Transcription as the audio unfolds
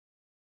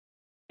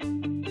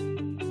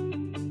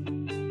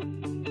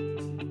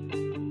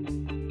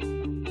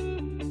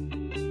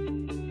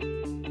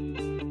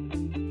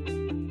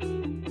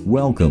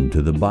Welcome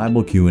to the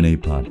Bible Q&A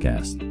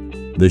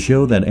podcast, the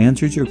show that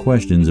answers your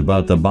questions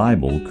about the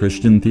Bible,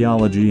 Christian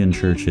theology, and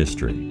church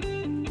history.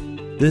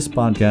 This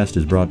podcast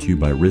is brought to you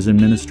by Risen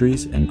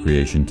Ministries and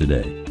Creation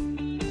Today.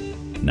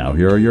 Now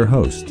here are your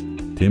hosts,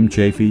 Tim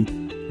Chaffee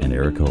and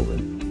Eric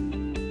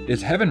Hovind.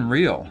 Is heaven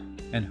real?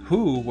 And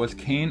who was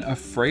Cain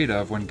afraid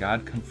of when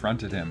God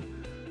confronted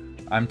him?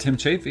 I'm Tim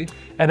Chaffee.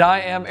 And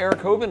I am Eric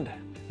Hovind.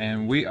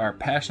 And we are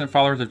passionate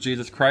followers of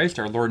Jesus Christ,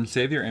 our Lord and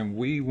Savior, and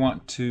we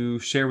want to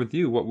share with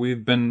you what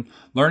we've been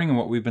learning and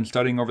what we've been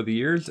studying over the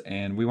years,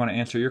 and we want to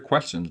answer your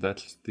questions.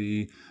 That's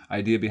the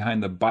idea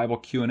behind the Bible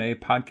Q&A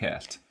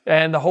podcast.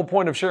 And the whole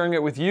point of sharing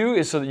it with you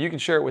is so that you can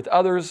share it with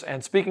others.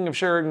 And speaking of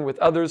sharing with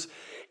others,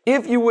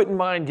 if you wouldn't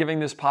mind giving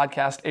this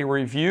podcast a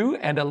review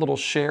and a little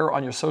share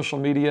on your social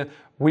media,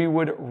 we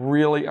would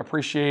really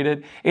appreciate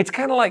it. It's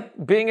kind of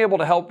like being able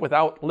to help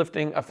without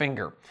lifting a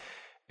finger,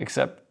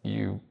 except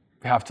you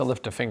have to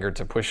lift a finger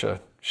to push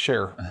a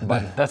share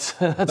button. That's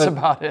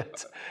about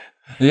it.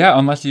 Yeah,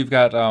 unless you've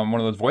got one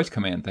of those voice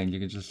command things, you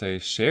can just say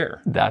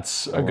share.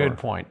 That's a good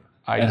point.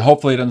 And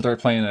hopefully it doesn't start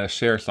playing a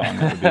share song.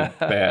 That would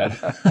be bad.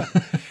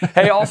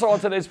 Hey, also on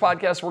today's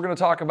podcast, we're going to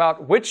talk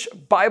about which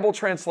Bible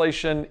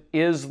translation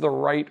is the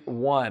right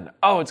one.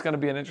 Oh, it's going to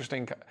be an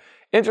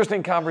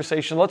interesting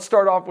conversation. Let's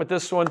start off with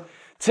this one.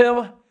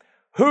 Tim,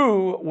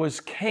 who was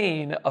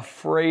Cain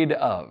afraid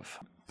of?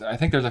 I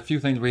think there's a few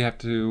things we have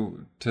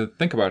to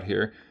think about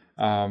here.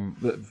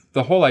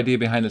 The whole idea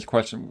behind this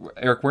question,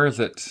 Eric, where is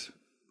it?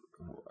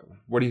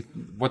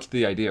 What's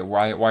the idea?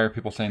 Why are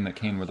people saying that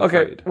Cain was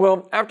afraid? Okay,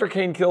 well, after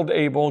Cain killed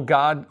Abel,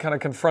 God kind of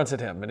confronted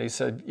him, and he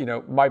said,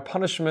 my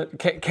punishment,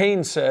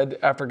 Cain said,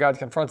 after God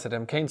confronted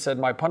him, Cain said,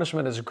 my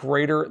punishment is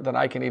greater than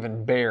I can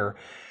even bear.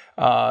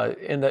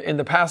 In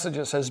the passage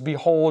it says,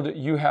 behold,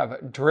 you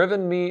have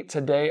driven me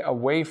today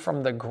away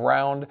from the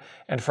ground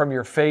and from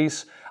your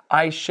face.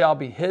 I shall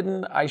be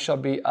hidden, I shall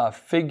be a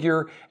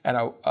figure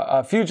and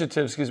a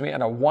fugitive,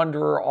 and a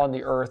wanderer on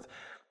the earth.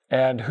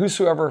 And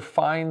whosoever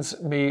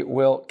finds me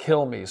will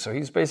kill me. So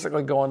he's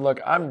basically going, look,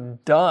 I'm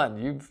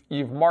done.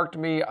 You've marked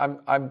me.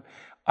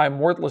 I'm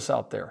worthless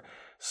out there.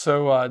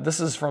 So this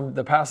is from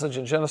the passage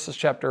in Genesis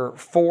chapter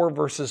 4,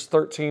 verses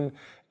 13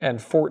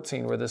 and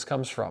 14, where this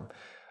comes from.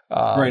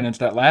 Right, and it's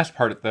that last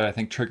part that I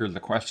think triggers the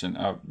question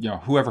of,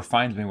 whoever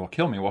finds me will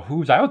kill me. Well,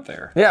 who's out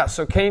there? Yeah,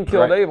 so Cain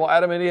killed Abel.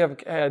 Adam and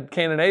Eve had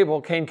Cain and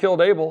Abel. Cain killed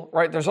Abel,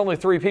 right? There's only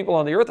 3 people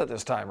on the earth at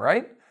this time,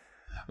 right?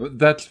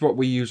 That's what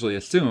we usually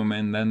assume,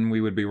 and then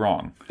we would be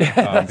wrong.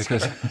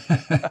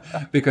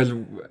 Because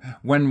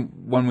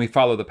when we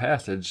follow the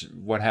passage,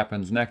 what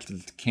happens next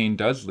is Cain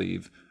does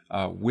leave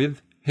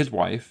with his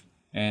wife,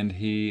 and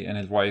he and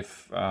his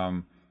wife,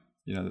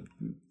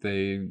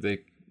 they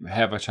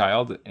have a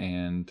child,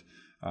 and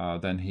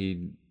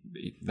then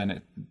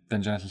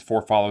Genesis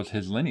 4 follows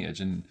his lineage,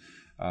 and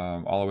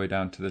all the way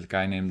down to this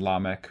guy named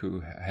Lamech,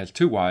 who has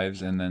 2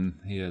 wives, and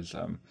then he has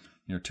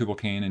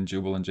Tubal-Cain and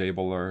Jubal and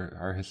Jabal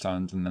are his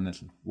sons, and then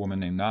this woman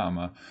named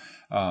Naamah.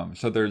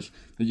 So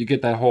you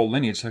get that whole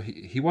lineage. So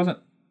he wasn't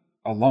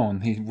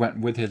alone. He went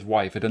with his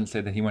wife. It doesn't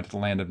say that he went to the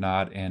land of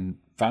Nod and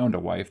found a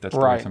wife. That's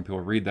the way some people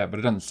read that, but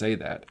it doesn't say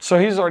that. So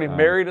he's already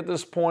married at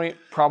this point,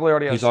 probably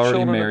already has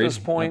children married at this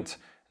point. Yep.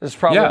 There's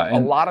probably a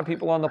lot of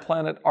people on the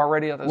planet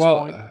already at this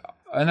point.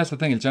 And that's the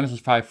thing.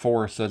 Genesis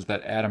 5:4 says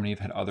that Adam and Eve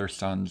had other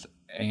sons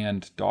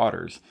and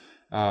daughters.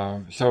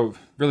 So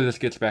really this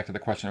gets back to the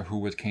question of who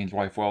was Cain's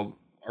wife. Well,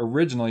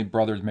 originally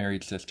brothers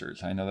married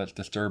sisters. I know that's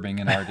disturbing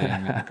in our day.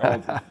 And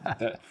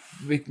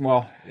we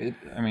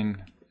think,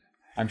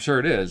 I'm sure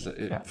it is.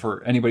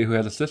 For anybody who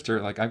has a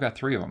sister, like I've got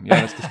 3 of them.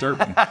 Yeah, that's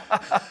disturbing.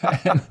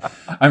 And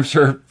I'm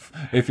sure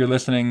if you're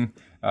listening,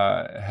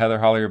 Heather,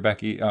 Holly, or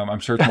Becky,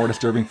 I'm sure it's more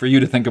disturbing for you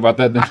to think about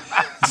that than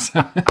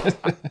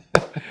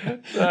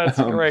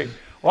That's great.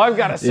 Well, I've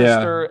got a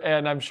sister,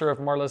 and I'm sure if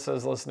Marlissa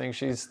is listening,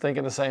 she's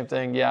thinking the same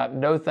thing. Yeah,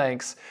 no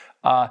thanks.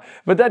 But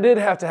that did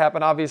have to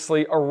happen,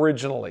 obviously,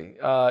 originally.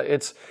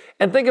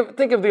 And think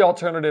of the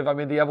alternative. I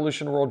mean, the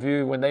evolution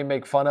worldview, when they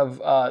make fun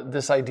of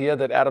this idea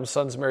that Adam's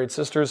sons married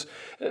sisters,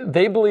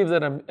 they believe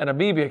that an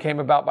amoeba came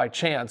about by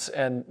chance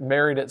and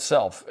married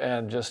itself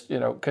and just,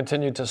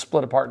 continued to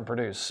split apart and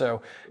produce.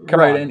 So,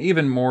 come on. And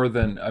even more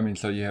than,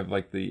 so you have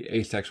like the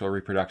asexual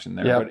reproduction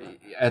there. Yep. But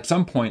at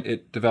some point,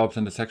 it develops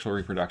into sexual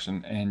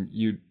reproduction, and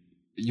you'd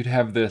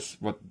have this,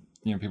 what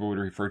people would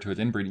refer to as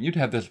inbreeding. You'd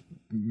have this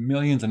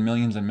millions and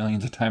millions and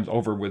millions of times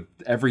over with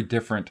every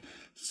different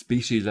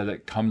species as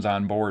it comes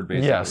on board,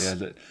 basically. Yes.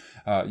 As it,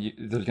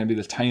 there's going to be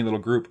this tiny little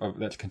group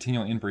that's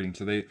continually inbreeding.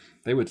 So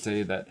they would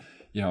say that,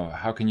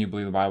 how can you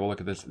believe the Bible? Look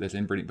at this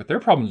inbreeding. But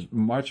their problem's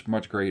much,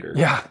 much greater.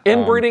 Yeah,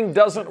 inbreeding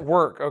doesn't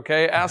work,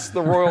 okay? Ask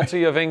the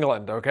royalty of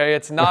England, okay?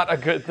 It's not a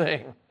good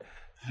thing.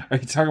 Are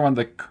you talking about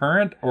the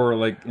current or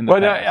like in the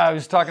past? No, I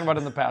was talking about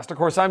in the past. Of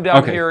course, I'm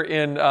down here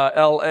in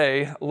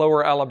L.A.,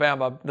 Lower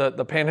Alabama,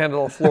 the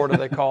panhandle of Florida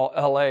they call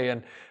L.A.,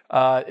 and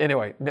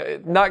Anyway,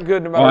 not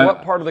good no matter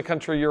what part of the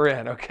country you're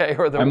in, okay?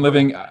 Or I'm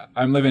living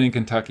in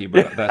Kentucky,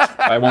 but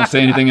I won't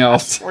say anything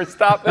else. We're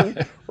stopping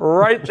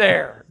right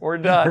there. We're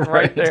done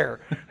right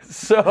there.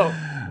 So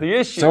the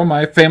issue. So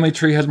my family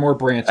tree has more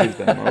branches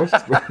than most.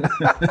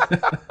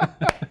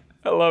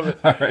 I love it.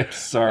 All right,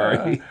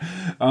 sorry.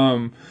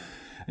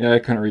 Yeah, I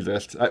couldn't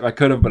resist. I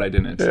could have, but I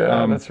didn't.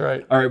 Yeah, that's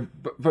right. All right,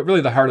 but really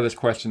the heart of this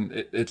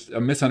question, it's a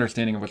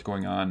misunderstanding of what's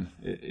going on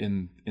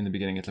in the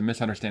beginning. It's a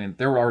misunderstanding that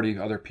there were already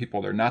other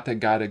people there. Not that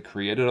God had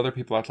created other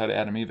people outside of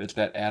Adam and Eve. It's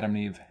that Adam and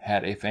Eve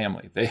had a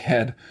family. They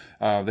had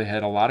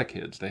a lot of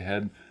kids. They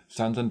had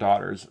sons and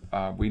daughters.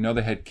 We know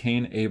they had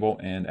Cain, Abel,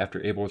 and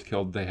after Abel was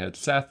killed, they had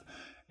Seth.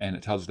 And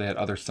it tells us they had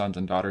other sons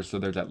and daughters. So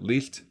there's at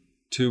least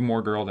 2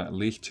 more girls and at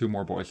least 2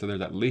 more boys. So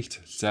there's at least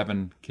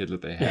 7 kids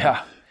that they had.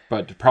 Yeah.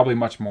 But probably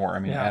much more. I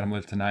mean, Adam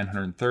lived to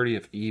 930.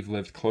 If Eve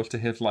lived close to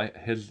his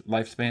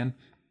lifespan,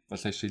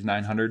 let's say she's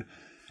 900,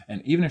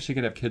 and even if she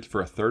could have kids for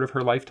a third of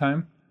her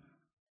lifetime,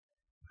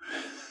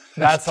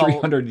 that's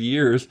 300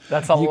 years.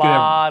 That's a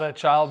lot of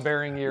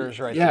childbearing years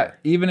right there.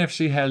 Yeah, even if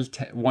she has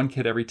 1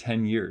 kid every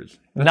 10 years,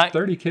 that's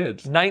 30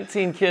 kids.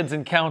 19 kids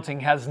and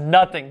counting has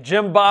nothing.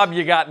 Jim Bob,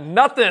 you got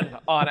nothing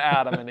on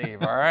Adam and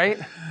Eve, all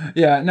right?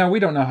 Yeah, no, we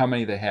don't know how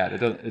many they had.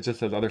 It just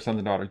says other sons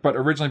and daughters. But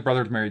originally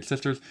brothers married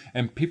sisters,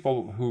 and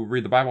people who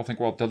read the Bible think,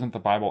 well, doesn't the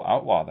Bible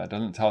outlaw that?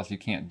 Doesn't it tell us you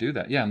can't do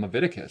that? Yeah, in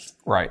Leviticus.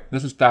 Right.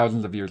 This is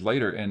thousands of years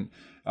later, and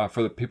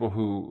for the people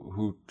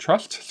who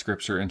trust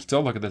Scripture and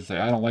still look at this and say,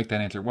 I don't like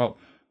that answer, well,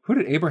 who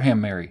did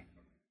Abraham marry?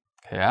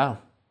 Yeah.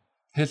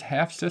 His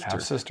half-sister.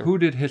 Half-sister. Who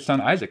did his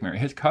son Isaac marry?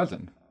 His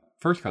cousin.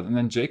 First cousin. And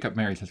then Jacob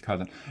marries his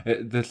cousin.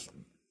 This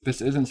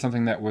isn't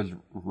something that was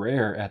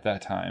rare at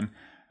that time,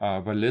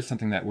 but it is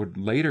something that would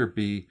later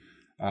be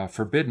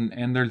forbidden.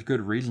 And there's good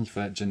reasons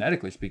for that.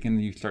 Genetically speaking,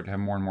 you start to have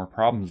more and more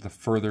problems the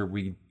further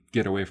we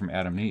get away from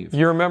Adam and Eve.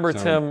 You remember,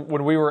 Tim,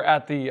 when we were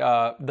at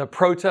the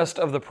protest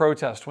of the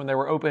protest, when they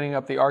were opening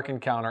up the Ark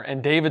Encounter,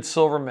 and David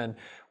Silverman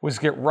was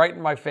get right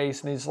in my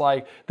face, and he's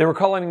like, they were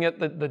calling it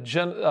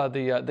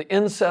the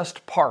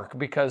incest park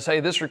because, hey,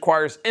 this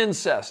requires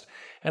incest.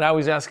 And I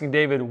was asking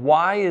David,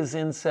 why is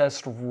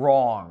incest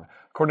wrong?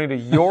 According to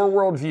your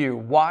worldview,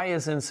 why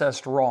is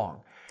incest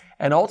wrong?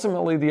 And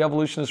ultimately, the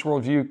evolutionist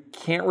worldview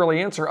can't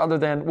really answer other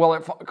than, well,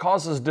 it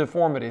causes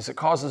deformities. It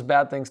causes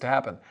bad things to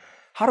happen.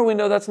 How do we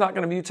know that's not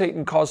going to mutate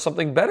and cause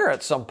something better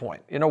at some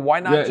point? Why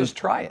not just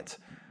try it?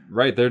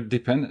 Right, they're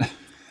dependent.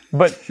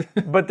 But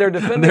they're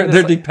dependent.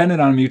 They're dependent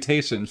on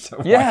mutations, so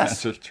why not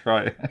just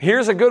try it?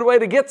 Here's a good way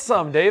to get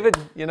some, David.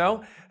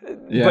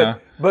 Yeah.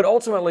 But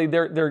ultimately,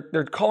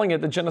 they're calling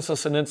it the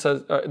Genesis and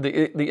incest,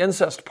 the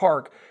incest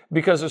park,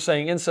 because they're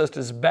saying incest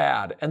is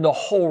bad, and the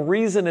whole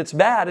reason it's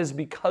bad is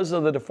because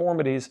of the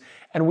deformities,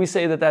 and we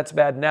say that that's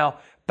bad now.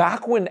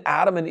 Back when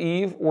Adam and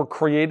Eve were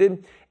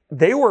created,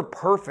 they were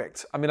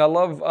perfect. I mean, I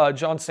love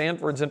John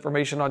Sanford's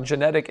information on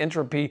genetic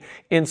entropy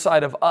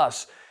inside of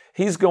us.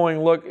 He's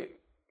going, look,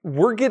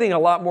 we're getting a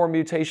lot more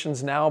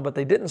mutations now, but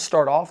they didn't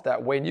start off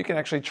that way. And you can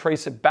actually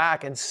trace it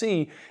back and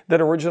see that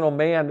original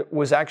man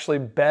was actually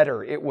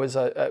better. It was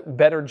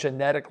better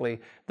genetically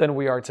than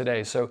we are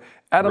today. So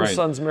Adam's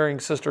sons marrying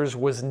sisters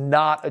was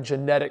not a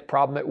genetic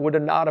problem. It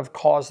would not have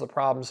caused the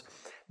problems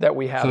that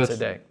we have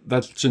today.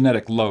 That's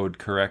genetic load,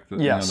 correct?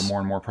 Yes. The more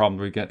and more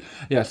problems we get.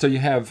 Yeah, so you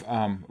have,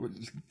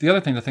 the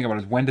other thing to think about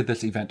is, when did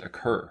this event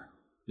occur?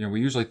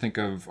 We usually think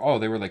of,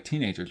 they were like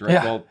teenagers, right?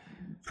 Yeah. Well,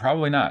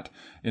 probably not.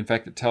 In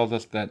fact, it tells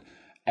us that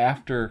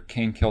after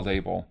Cain killed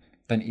Abel,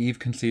 then Eve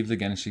conceives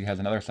again, and she has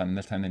another son, and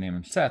this time they name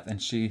him Seth,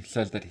 and she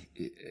says that,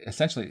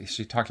 essentially,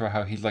 she talks about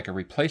how he's like a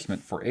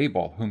replacement for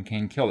Abel, whom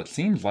Cain killed. It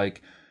seems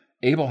like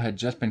Abel had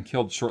just been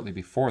killed shortly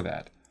before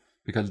that,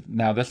 because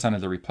now this son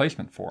is a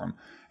replacement for him.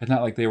 It's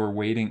not like they were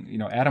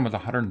waiting, Adam was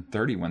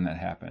 130 when that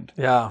happened.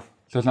 Yeah.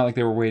 So it's not like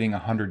they were waiting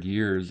 100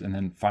 years and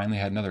then finally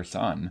had another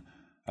son.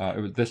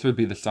 This would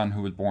be the son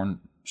who was born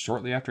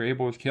shortly after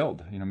Abel was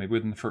killed, maybe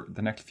within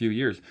the next few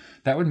years.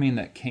 That would mean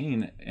that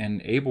Cain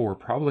and Abel were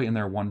probably in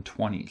their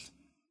 120s.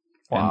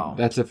 Wow. And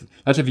that's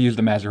if you use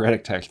the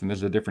Masoretic text, and this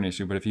is a different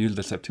issue, but if you use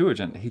the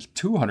Septuagint, he's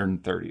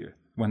 230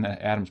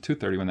 Adam's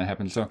 230 when that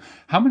happened. So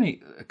how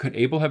many, could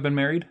Abel have been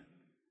married?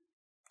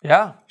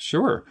 Yeah.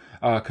 Sure.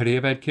 Could he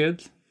have had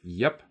kids?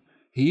 Yep.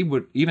 He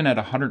would, even at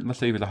 100, let's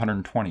say he was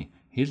 120,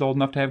 he's old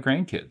enough to have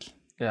grandkids.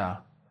 Yeah.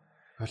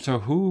 So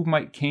who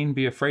might Cain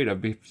be afraid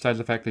of, besides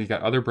the fact that he's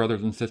got other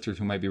brothers and sisters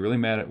who might be really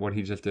mad at what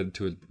he just did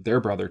to their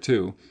brother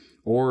too,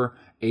 or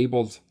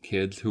Abel's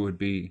kids, who would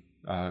be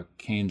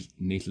Cain's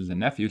nieces and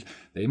nephews?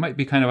 They might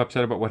be kind of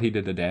upset about what he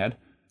did to Dad.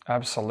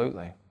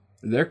 Absolutely.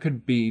 There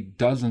could be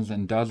dozens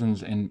and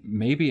dozens, and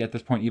maybe at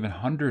this point even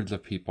hundreds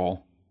of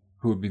people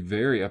who would be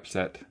very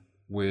upset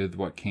with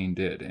what Cain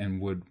did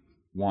and would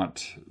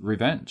want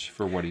revenge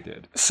for what he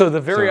did. So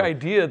the very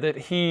idea that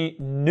he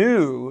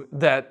knew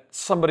that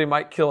somebody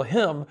might kill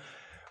him,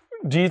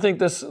 do you think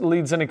this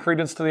leads any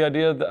credence to the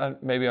idea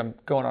that, maybe I'm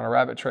going on a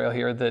rabbit trail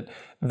here,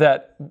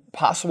 that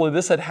possibly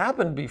this had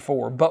happened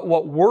before, but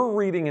what we're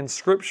reading in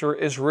Scripture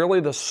is really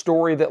the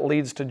story that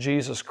leads to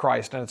Jesus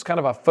Christ, and it's kind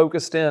of a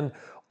focused in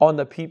on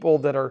the people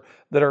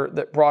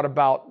that brought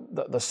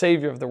about the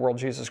Savior of the world,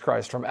 Jesus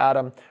Christ, from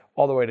Adam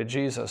all the way to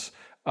Jesus.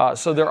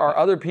 So there are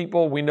other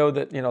people. We know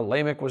that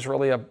Lamech was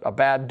really a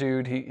bad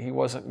dude. He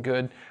wasn't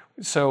good.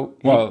 So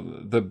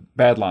the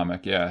bad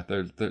Lamech, yeah.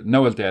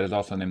 Noah's dad is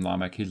also named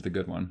Lamech. He's the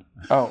good one.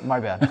 Oh, my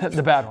bad.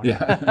 The bad one.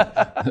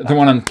 Yeah. The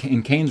one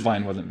in Cain's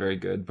line wasn't very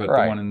good, but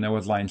Right. the one in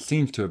Noah's line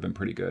seems to have been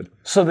pretty good.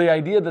 So the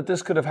idea that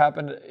this could have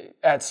happened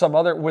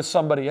with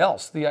somebody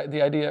else, the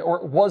idea,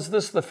 or was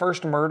this the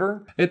first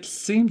murder? It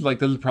seems like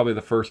this is probably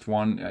the first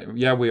one.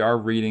 Yeah, we are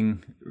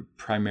reading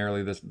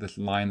primarily this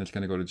line that's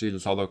going to go to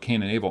Jesus, although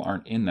Cain and Abel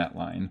aren't in that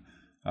line.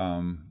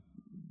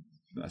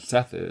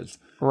 Seth is.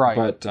 Right.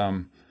 But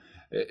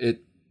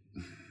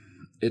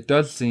it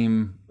does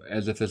seem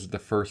as if this is the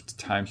first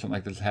time something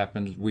like this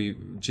happens.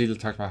 Jesus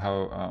talked about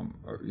how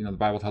the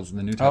Bible tells us in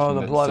the New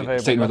Testament the blood of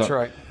Abel. Satan That's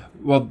right.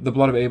 Well, the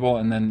blood of Abel,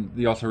 and then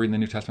you also read in the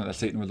New Testament that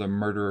Satan was a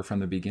murderer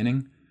from the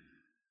beginning.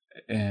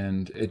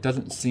 And it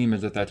doesn't seem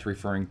as if that's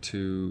referring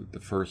to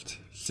the first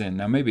sin.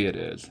 Now, maybe it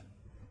is,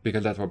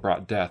 because that's what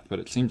brought death, but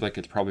it seems like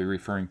it's probably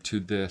referring to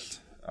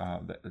this,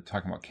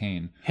 talking about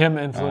Cain. Him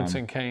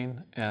influencing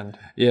Cain and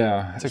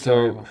Yeah,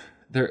 so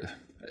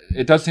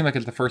it does seem like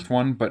it's the first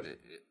one, but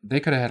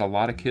they could have had a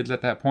lot of kids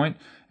at that point,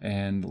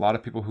 and a lot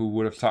of people who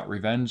would have sought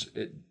revenge.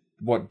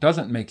 What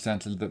doesn't make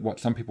sense is that what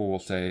some people will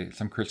say,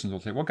 some Christians will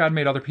say, well, God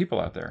made other people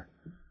out there.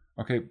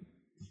 Okay,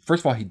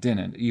 first of all, he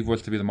didn't. Eve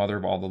was to be the mother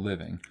of all the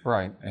living.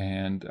 Right.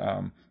 And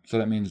so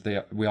that means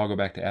we all go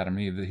back to Adam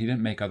and Eve, that he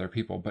didn't make other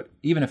people. But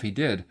even if he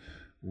did,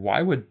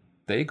 why would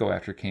they go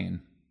after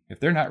Cain? If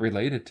they're not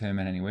related to him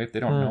in any way, if they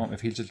don't know him, if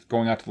he's just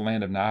going out to the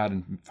land of Nod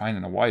and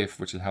finding a wife,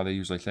 which is how they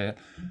usually say it,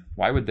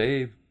 why would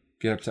they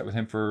get upset with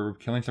him for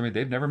killing somebody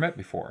they've never met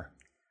before,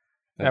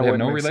 that they have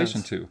no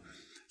relation to?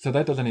 So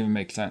that doesn't even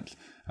make sense.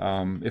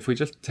 If we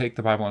just take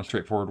the Bible in a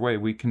straightforward way,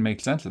 we can make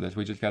sense of this.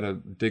 We just got to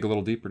dig a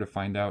little deeper to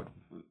find out,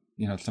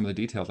 some of the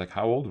details, like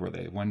how old were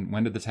they?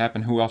 When did this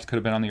happen? Who else could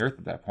have been on the earth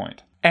at that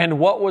point? And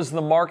what was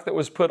the mark that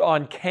was put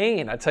on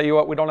Cain? I tell you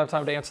what, we don't have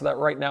time to answer that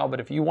right now, but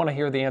if you want to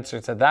hear the answer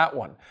to that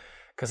one,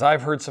 because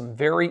I've heard some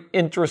very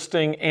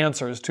interesting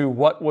answers to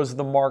what was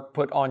the mark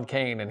put on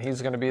Cain, and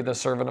he's going to be the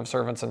servant of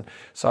servants. And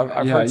so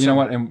I've heard you know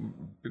what? And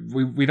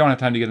we don't have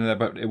time to get into that,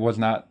 but it was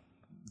not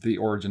the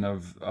origin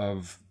of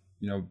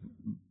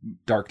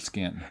dark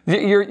skin.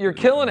 You're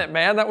killing it,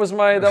 man. That was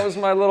my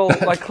little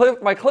my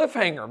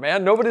cliffhanger,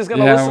 man. Nobody's going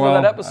to listen to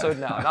that episode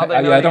now.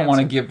 I don't want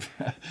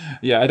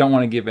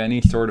to give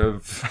any sort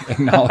of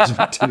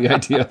acknowledgement to the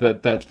idea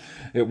that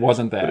it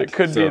wasn't that. But it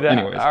could be that.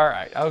 Anyways. All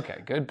right.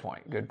 Okay. Good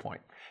point.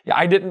 Yeah,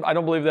 I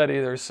don't believe that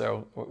either,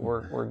 so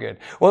we're good.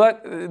 Well,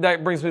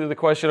 that brings me to the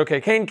question,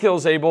 okay, Cain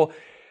kills Abel.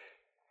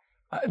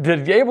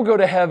 Did Abel go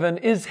to heaven?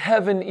 Is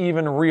heaven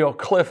even real?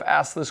 Cliff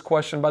asked this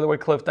question. By the way,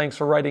 Cliff, thanks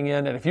for writing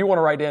in. And if you want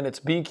to write in, it's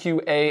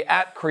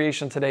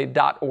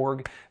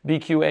bqa@creationtoday.org,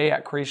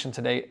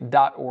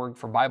 bqa@creationtoday.org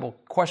for Bible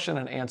question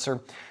and answer.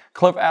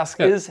 Cliff asks,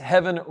 is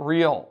heaven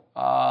real?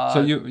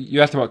 So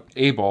you asked about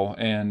Abel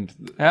and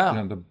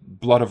the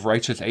blood of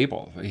righteous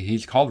Abel.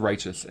 He's called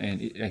righteous, and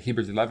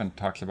Hebrews 11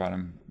 talks about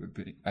him.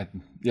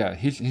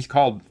 He's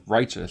called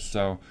righteous.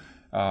 So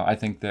I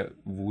think that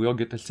we'll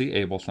get to see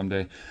Abel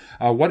someday.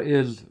 What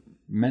is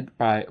meant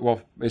by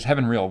is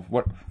heaven real?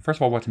 First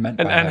of all, what's meant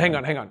by heaven?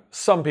 And hang on.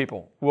 Some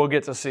people will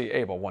get to see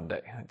Abel one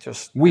day. I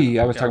was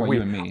talking about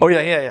you and me. Oh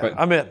yeah. But,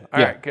 I'm in.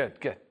 All right, good.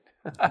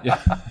 Yeah.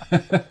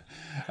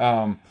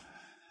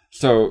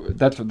 So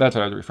that's what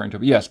I was referring to.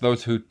 But yes,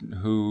 those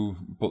who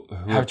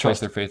have placed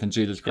their faith in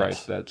Jesus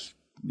Christ,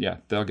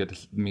 they'll get to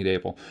meet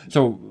Abel.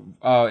 So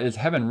is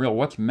heaven real?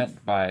 What's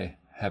meant by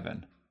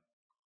heaven?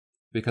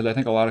 Because I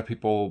think a lot of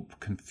people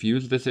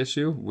confuse this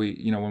issue.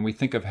 When we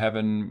think of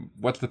heaven,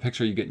 what's the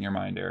picture you get in your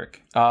mind,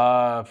 Eric?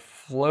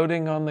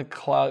 Floating on the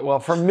cloud. Well,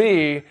 for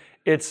me,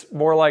 it's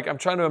more like I'm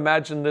trying to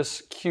imagine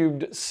this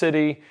cubed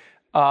city,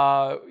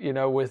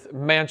 with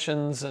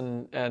mansions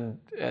and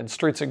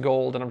streets of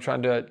gold, and I'm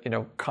trying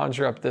to,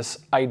 conjure up this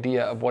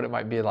idea of what it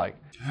might be like.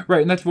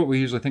 Right, and that's what we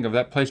usually think of.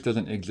 That place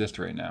doesn't exist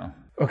right now.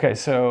 Okay,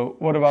 so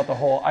what about the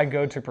whole "I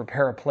go to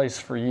prepare a place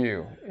for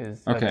you"?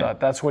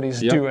 That's what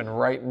he's doing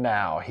right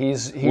now.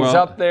 He's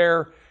up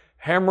there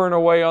hammering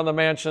away on the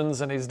mansions,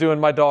 and he's doing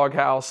my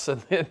doghouse,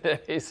 and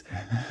he's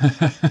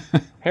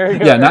here you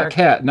go. Yeah, not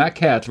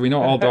cats. We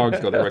know all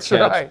dogs go there, but cats.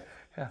 Right.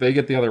 They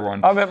get the other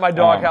one. I'm at my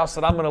doghouse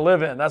that I'm going to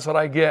live in. That's what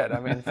I get. I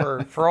mean,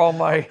 for all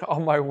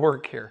my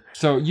work here.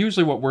 So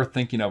usually, what we're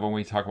thinking of when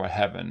we talk about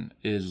heaven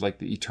is like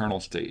the eternal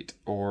state,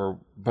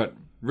 but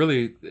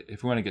really,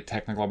 if we want to get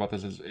technical about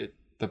this,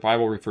 the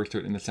Bible refers to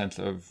it in the sense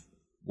of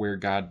where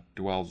God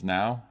dwells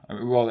now.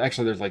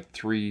 Actually, there's like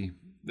three.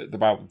 The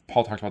Bible,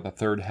 Paul talks about the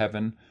third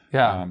heaven.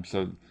 Yeah.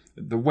 So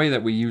the way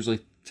that we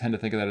usually tend to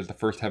think of that as the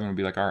first heaven would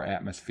be like our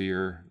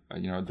atmosphere,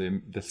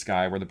 the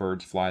sky where the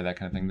birds fly, that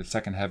kind of thing. The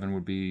second heaven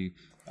would be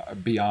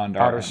beyond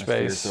our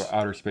atmosphere, so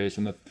outer space,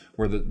 and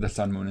where the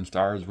sun, moon, and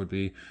stars would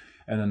be.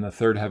 And then the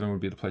third heaven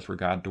would be the place where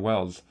God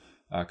dwells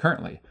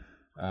currently.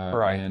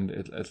 Right. And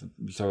it's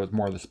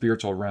more the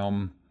spiritual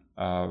realm,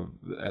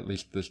 at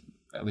least this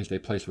at least a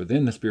place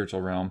within the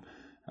spiritual realm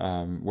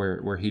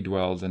where he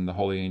dwells and the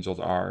holy angels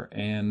are.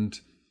 And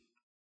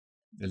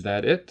is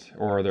that it?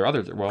 Or are there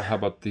others? Well, how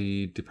about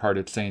the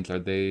departed saints? Are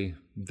they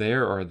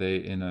there, or are they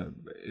in a...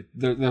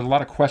 There's a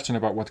lot of question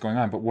about what's going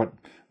on, but what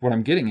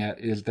I'm getting at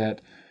is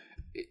that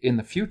in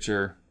the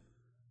future,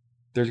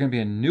 there's going to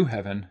be a new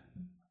heaven,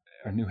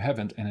 a new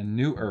heavens, and a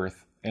new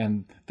earth.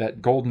 And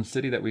that golden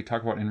city that we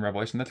talk about in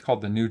Revelation, that's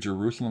called the New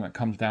Jerusalem. It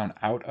comes down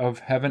out of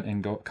heaven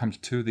and comes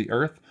to the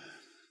earth.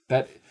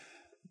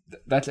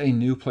 That's a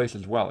new place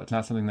as well. It's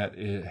not something that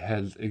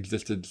has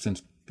existed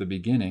since the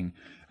beginning.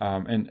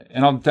 And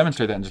I'll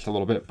demonstrate that in just a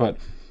little bit. But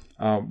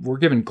we're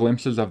given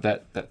glimpses of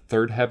that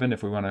third heaven,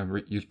 if we want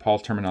to use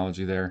Paul's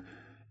terminology there,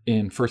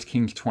 in 1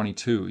 Kings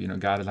 22.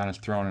 God is on his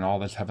throne and all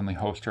this heavenly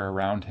host are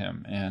around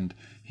him. And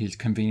he's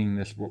convening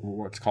this,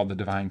 what's called the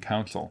divine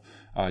council.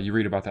 You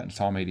read about that in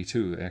Psalm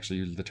 82. It actually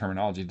uses the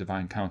terminology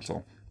divine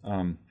council.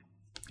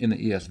 In the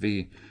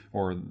ESV,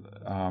 or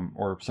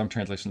some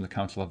translations, the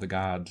council of the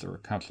gods, or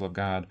council of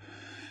God,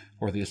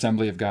 or the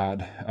assembly of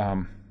God.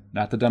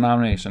 Not the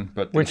denomination,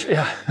 but... Which,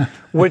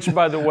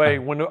 by the way,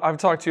 when I've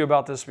talked to you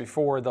about this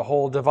before, the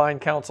whole divine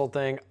council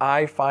thing,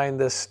 I find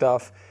this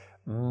stuff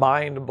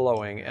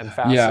mind-blowing and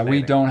fascinating. Yeah,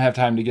 we don't have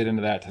time to get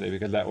into that today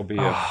because that will be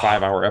a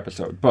 5-hour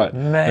episode. But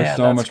there's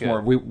so much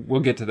more.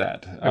 We'll get to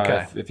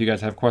that if you guys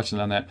have questions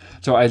on that.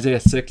 So Isaiah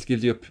 6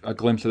 gives you a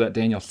glimpse of that.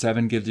 Daniel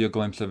 7 gives you a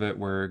glimpse of it,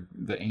 where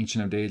the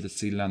Ancient of Days is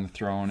seated on the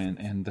throne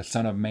and the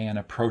Son of Man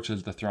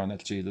approaches the throne.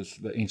 That's Jesus.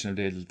 The Ancient of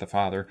Days is the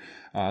Father.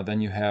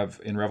 Then you have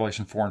in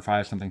Revelation 4 and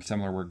 5 something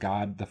similar, where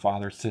God the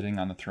Father is sitting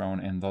on the throne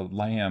and the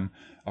Lamb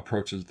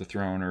approaches the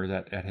throne, or is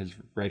at his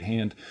right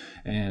hand.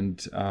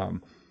 And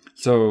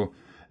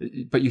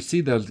but you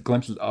see those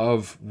glimpses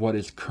of what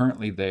is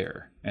currently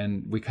there,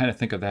 and we kind of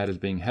think of that as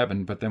being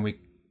heaven, but then we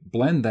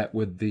blend that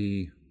with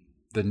the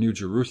New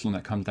Jerusalem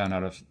that comes down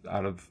out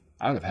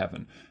of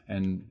heaven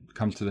and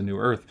comes to the new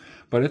earth.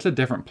 But it's a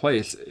different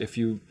place if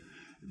you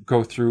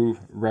go through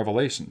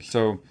Revelation.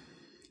 So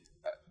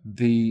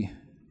the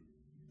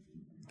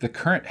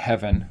current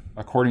heaven,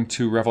 according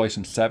to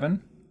Revelation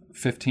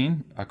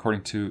 7:15,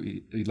 according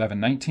to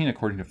 11:19,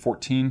 according to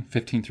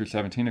 14:15 through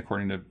 17,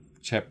 according to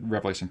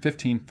Revelation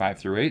 15, 5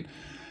 through 8,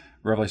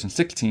 Revelation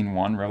 16,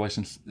 1,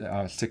 Revelation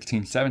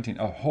 16, 17,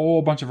 a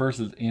whole bunch of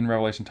verses in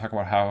Revelation talk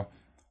about how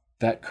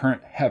that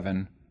current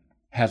heaven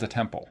has a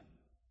temple.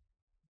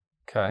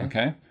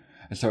 Okay?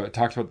 And so it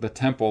talks about the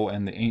temple,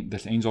 and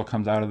this angel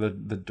comes out of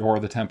the door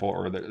of the temple,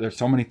 or there's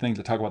so many things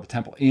that talk about the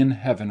temple in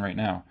heaven right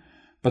now.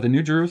 But the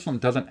New Jerusalem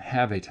doesn't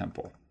have a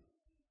temple.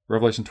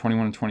 Revelation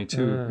 21 and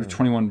 22,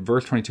 21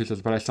 verse 22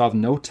 says, "But I saw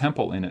no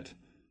temple in it,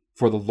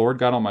 for the Lord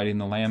God Almighty and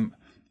the Lamb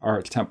are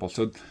its temple."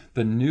 So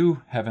the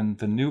new heaven,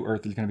 the new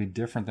earth is going to be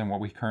different than what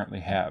we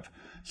currently have.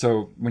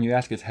 So when you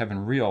ask, is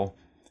heaven real?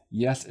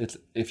 Yes,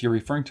 if you're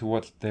referring to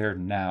what's there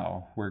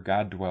now, where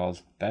God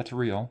dwells, that's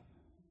real.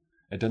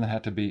 It doesn't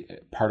have to be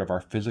part of our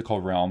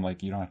physical realm.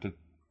 Like, you don't have to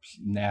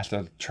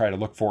NASA try to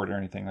look for it or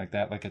anything like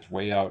that. Like, it's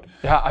way out.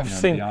 Yeah, I've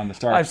seen beyond the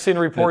stars. I've seen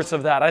reports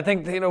of that. I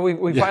think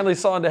we finally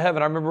saw into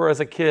heaven. I remember as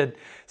a kid,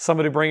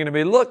 somebody bringing to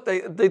me, look,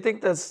 they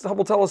think that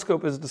Hubble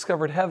telescope has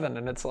discovered heaven,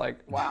 and it's like,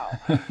 wow.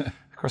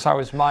 Of course, I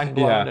was mind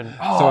blown,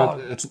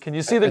 and can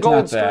you see the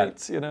gold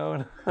streets?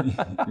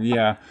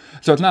 Yeah,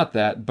 so it's not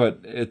that,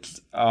 but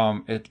it's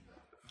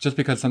just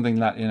because something's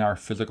not in our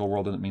physical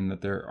world doesn't mean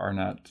that there are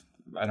not.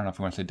 I don't know if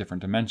we want to say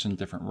different dimensions,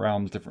 different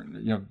realms, different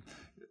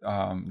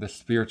the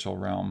spiritual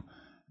realm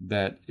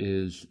that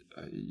is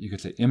you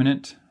could say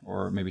immanent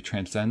or maybe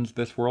transcends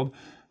this world,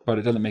 but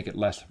it doesn't make it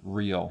less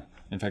real.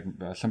 In fact,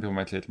 some people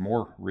might say it's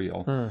more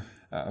real.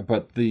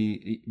 But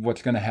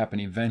what's going to happen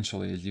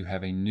eventually is you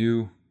have a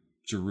new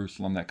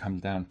Jerusalem that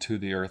comes down to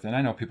the earth. And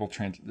I know people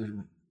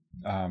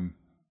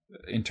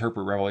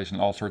interpret Revelation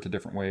all sorts of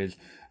different ways.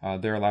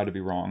 They're allowed to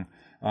be wrong.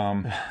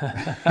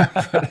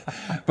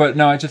 But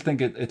no, I just think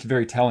it's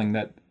very telling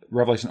that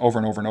Revelation over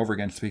and over and over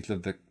again speaks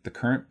of the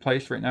current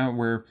place right now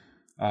where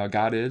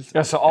God is.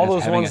 Yeah, so all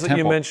those ones that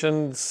you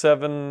mentioned,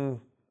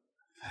 7...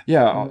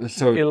 Yeah,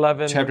 so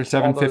 11, chapter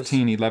 7,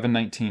 15, 11,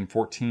 19,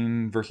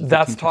 14, verses 15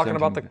 That's talking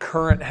about the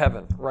current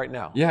heaven right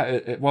now. Yeah,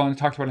 and it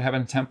talks about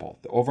having a temple.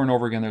 Over and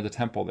over again, there's a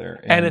temple there.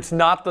 And it's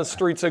not the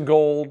streets of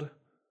gold.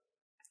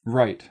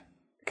 Right.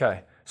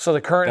 Okay. So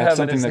the current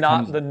heaven is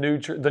not the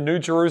New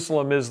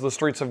Jerusalem is the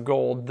streets of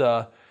gold.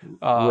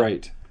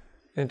 Right.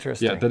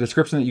 Interesting. Yeah, the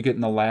description that you get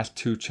in the last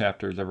 2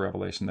 chapters of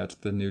Revelation, that's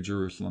the New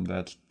Jerusalem.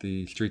 That's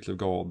the streets of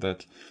gold.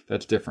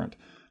 That's different.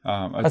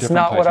 That's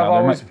not what I've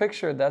always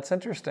pictured. That's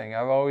interesting.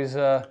 I've always,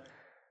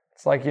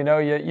 it's like,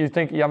 you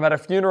think I'm at a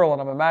funeral and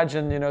I'm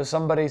imagining,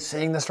 somebody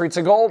seeing the streets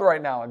of gold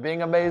right now and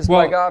being amazed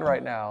by God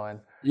right now.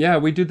 And yeah,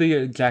 we do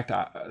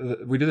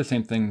the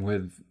same thing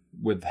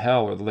with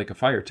hell or the lake of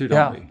fire too,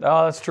 don't we?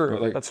 Oh, that's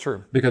true. That's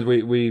true. Because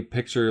we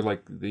picture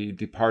like the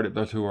departed,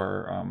 those who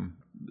are,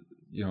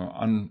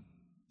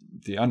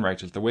 the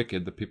unrighteous, the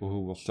wicked, the people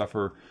who will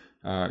suffer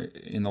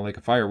in the lake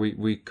of fire.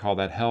 We call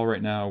that hell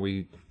right now.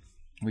 We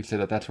say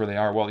that that's where they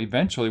are. Well,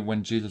 eventually,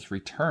 when Jesus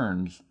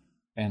returns,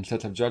 and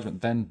sets of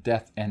judgment, then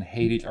death and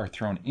Hades are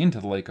thrown into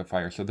the lake of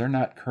fire. So they're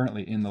not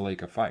currently in the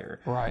lake of fire.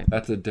 Right.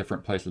 That's a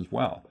different place as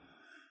well.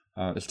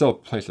 It's still a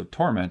place of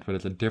torment, but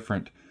it's a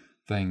different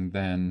thing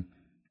than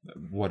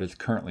what is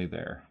currently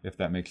there, if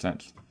that makes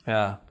sense.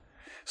 Yeah.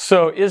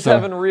 So is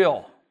heaven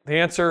real? The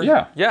answer,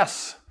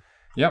 yes.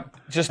 Yep.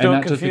 Just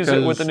don't confuse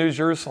it with the New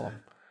Jerusalem.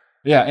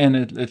 Yeah, and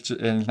it's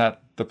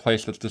not the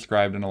place that's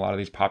described in a lot of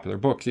these popular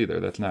books either.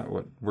 That's not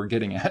what we're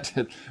getting at.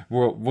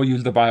 We'll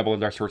use the Bible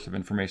as our source of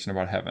information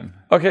about heaven.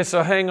 Okay,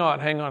 so hang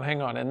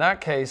on. In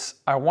that case,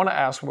 I want to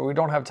ask, but we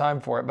don't have time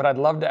for it, but I'd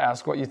love to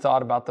ask what you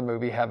thought about the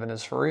movie Heaven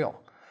is for Real.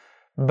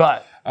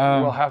 But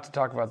we'll have to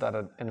talk about that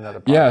in another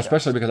podcast. Yeah,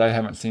 especially because I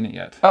haven't seen it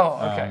yet. Oh,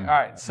 okay. All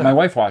right. So my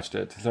wife watched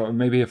it, so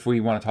maybe if we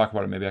want to talk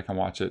about it, maybe I can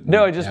watch it.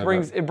 No,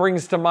 it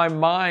brings to my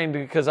mind,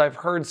 because I've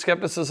heard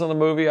skepticism of the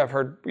movie. I've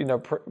heard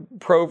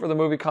pro for the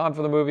movie, con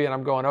for the movie, and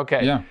I'm going,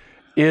 okay,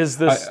 is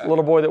this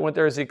little boy that went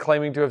there, is he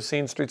claiming to have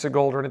seen Streets of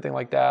Gold or anything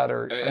like that?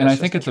 And I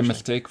think it's a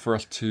mistake for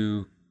us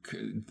to.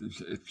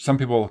 Some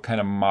people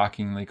kind of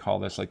mockingly call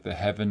this like the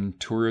heaven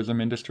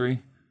tourism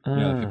industry. You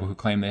know, the people who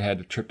claim they had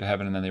a trip to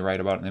heaven and then they write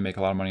about it and they make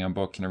a lot of money on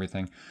books and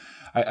everything.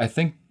 I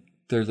think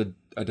there's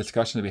a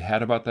discussion to be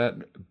had about that,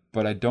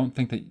 but I don't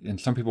think that, and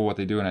some people what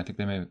they do, and I think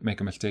they may make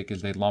a mistake,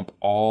 is they lump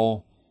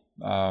all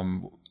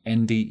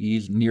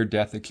NDEs,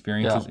 near-death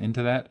experiences,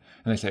 into that.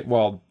 And they say,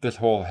 well, this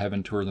whole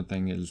heaven tourism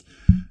thing is,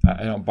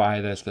 I don't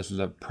buy this, this is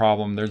a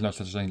problem, there's no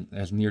such thing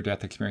as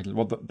near-death experiences.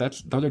 Well,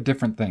 those are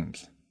different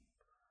things.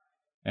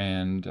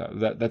 And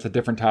that's a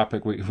different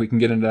topic. We can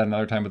get into that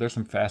another time, but there's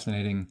some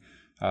fascinating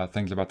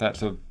things about that.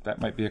 So that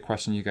might be a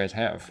question you guys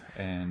have,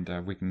 and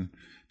we can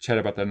chat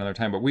about that another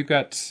time. But we've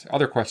got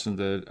other questions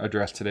to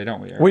address today, don't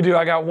we, Eric? We do.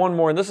 I got one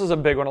more, and this is a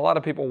big one. A lot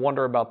of people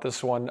wonder about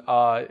this one.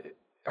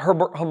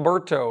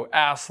 Humberto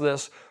asked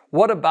this: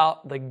 what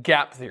about the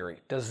gap theory?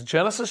 Does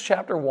Genesis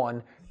chapter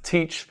 1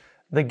 teach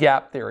the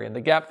gap theory? And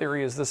the gap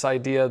theory is this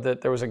idea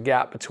that there was a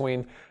gap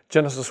between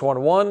Genesis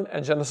 1:1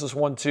 and Genesis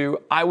 1:2.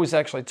 I was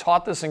actually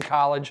taught this in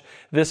college.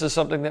 This is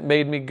something that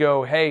made me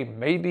go, hey,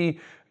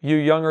 maybe you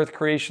young earth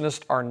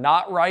creationists are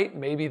not right.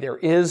 Maybe there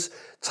is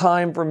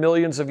time for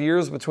millions of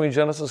years between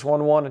Genesis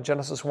 1:1 and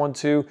Genesis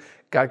 1:2.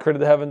 God created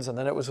the heavens, and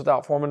then it was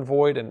without form and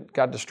void, and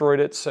God destroyed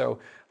it. So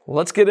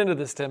let's get into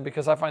this, Tim,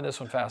 because I find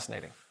this one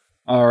fascinating.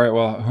 All right.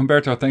 Well,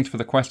 Humberto, thanks for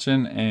the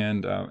question.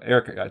 And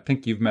Eric, I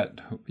think you've met,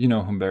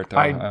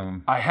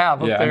 Humberto. I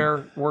have up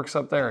there, works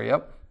up there.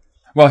 Yep.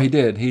 Well, he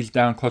did. He's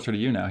down closer to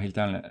you now. He's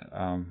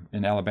down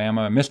in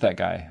Alabama. I miss that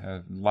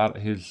guy.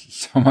 He's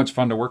so much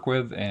fun to work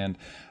with. And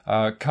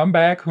come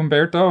back,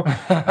 Humberto.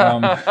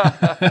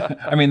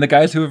 I mean, the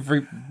guys who have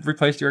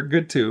replaced you are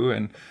good too.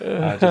 And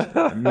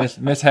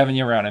just miss having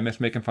you around. I miss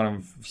making fun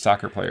of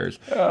soccer players.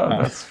 Oh,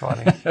 that's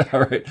funny. All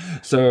right.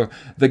 So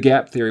the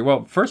gap theory.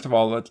 Well, first of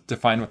all, let's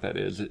define what that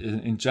is.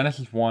 In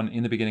Genesis 1,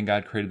 in the beginning,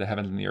 God created the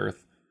heavens and the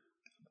earth.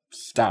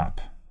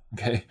 Stop.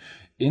 Okay.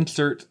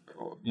 Insert.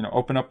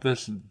 Open up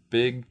this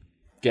big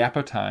gap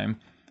of time,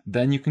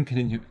 then you can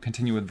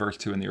continue with verse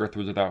 2, and the earth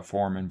was without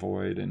form and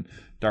void, and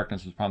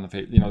darkness was upon the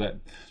face. That.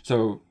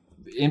 So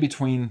in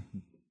between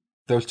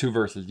those two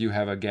verses, you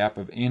have a gap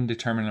of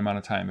indeterminate amount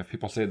of time. If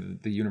people say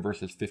that the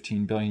universe is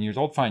 15 billion years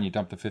old, fine, you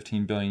dump the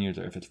 15 billion years.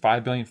 If it's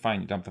 5 billion, fine,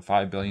 you dump the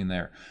 5 billion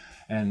there.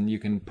 And you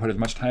can put as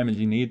much time as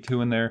you need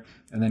to in there,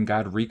 and then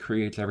God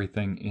recreates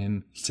everything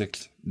in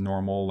 6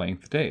 normal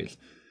length days.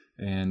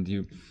 And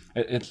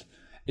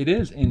it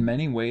is in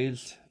many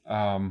ways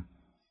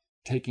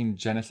taking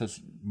Genesis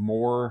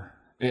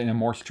in a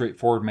more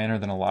straightforward manner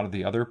than a lot of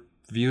the other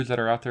views that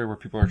are out there, where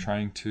people are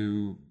trying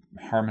to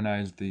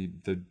harmonize the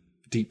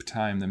deep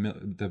time,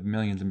 the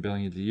millions and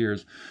billions of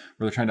years,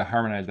 where they're trying to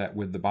harmonize that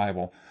with the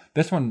Bible.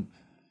 This one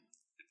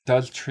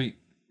does treat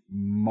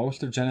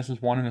most of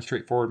Genesis 1 in a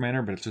straightforward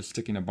manner, but it's just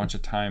sticking a bunch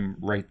of time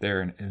right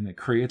there, and it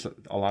creates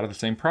a lot of the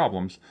same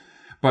problems.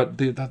 But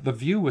the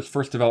view was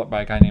first developed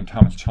by a guy named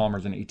Thomas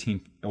Chalmers in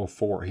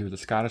 1804. He was a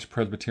Scottish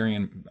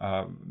Presbyterian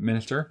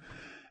minister.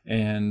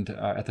 And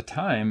at the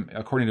time,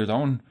 according to his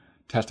own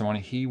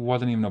testimony, he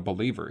wasn't even a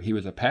believer. He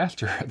was a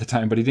pastor at the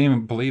time, but he didn't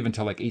even believe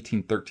until like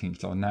 1813,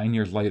 so 9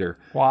 years later.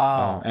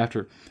 Wow.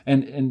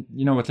 And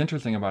what's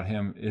interesting about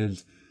him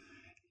is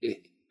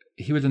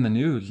he was in the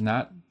news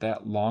not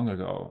that long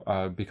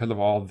ago because of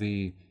all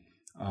the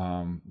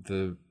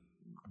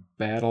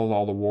battles,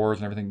 all the wars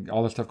and everything,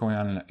 all the stuff going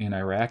on in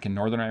Iraq, in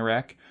northern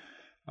Iraq.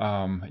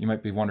 You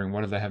might be wondering,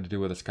 what does that have to do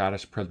with a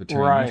Scottish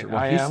Presbyterian minister?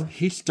 Well,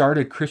 he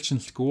started Christian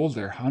schools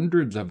there,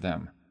 hundreds of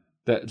them.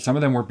 That some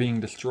of them were being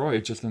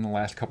destroyed just in the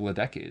last couple of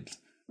decades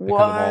because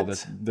of all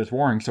this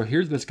warring. So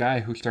here's this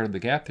guy who started the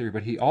gap theory,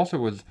 but he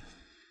also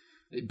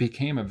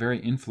became a very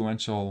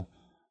influential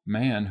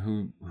man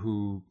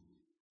who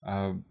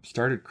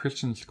started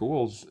Christian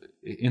schools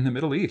in the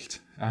Middle East.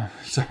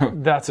 So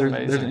that's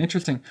amazing. There's an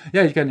interesting,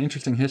 he's got an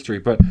interesting history.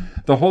 But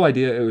the whole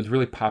idea, it was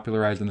really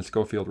popularized in the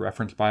Scofield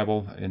Reference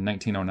Bible in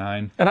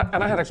 1909. And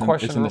I had a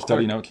question. It's in the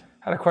study notes.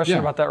 I had a question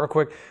about that real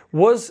quick.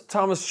 Was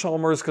Thomas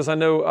Chalmers, because I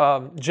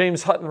know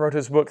James Hutton wrote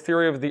his book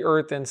Theory of the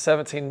Earth in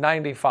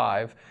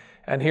 1795,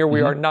 And here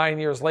we are 9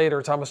 years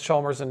later, Thomas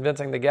Chalmers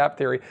inventing the gap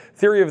theory.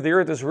 Theory of the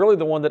Earth is really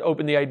the one that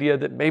opened the idea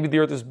that maybe the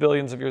Earth is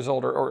billions of years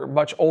older, or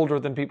much older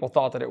than people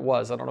thought that it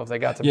was. I don't know if they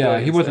got to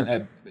billions. He wasn't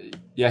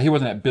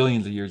at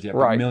billions of years yet,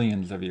 but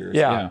millions of years.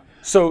 Yeah.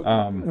 So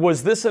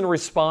was this in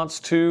response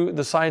to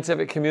the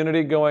scientific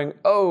community going,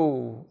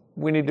 oh,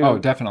 we need to... Oh,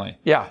 definitely.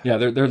 Yeah. Yeah,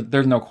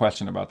 there's no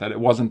question about that. It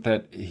wasn't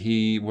that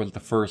he was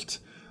the first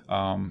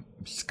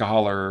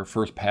scholar,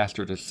 first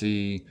pastor to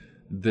see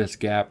this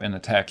gap in the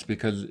text,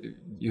 because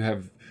you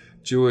have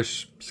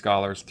Jewish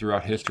scholars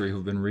throughout history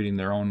who've been reading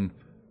their own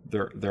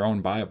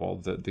Bible,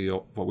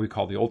 the what we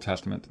call the Old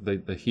Testament,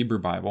 the Hebrew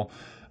Bible.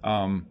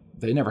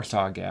 They never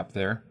saw a gap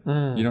there.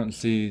 You don't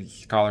see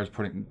scholars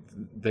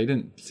they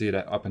didn't see it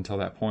up until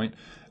that point.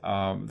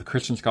 The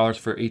Christian scholars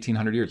for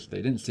 1,800 years,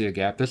 they didn't see a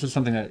gap. This is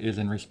something that is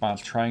in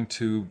response trying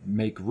to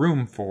make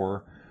room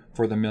for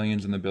the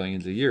millions and the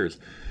billions of years.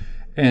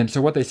 And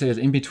so what they say is,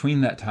 in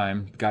between that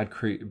time,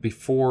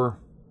 before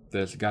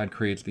this, God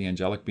creates the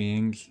angelic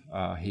beings.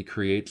 He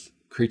creates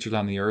creatures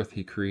on the earth.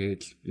 He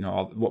creates,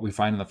 all, what we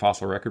find in the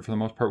fossil record for the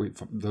most part.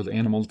 Those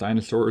animals,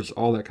 dinosaurs,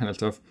 all that kind of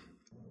stuff.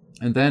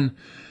 And then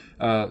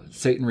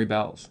Satan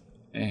rebels,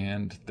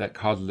 and that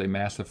causes a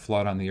massive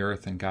flood on the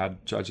earth, and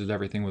God judges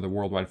everything with a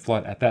worldwide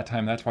flood. At that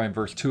time, that's why in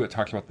verse 2 it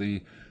talks about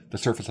the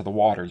surface of the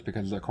waters,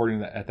 because according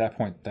to at that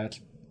point,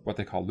 that's what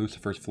they call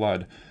Lucifer's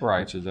flood,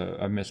 which is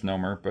a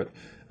misnomer, but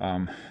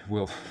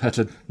that's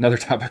another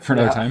topic for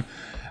another time.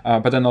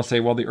 But then they'll say,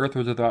 well, the earth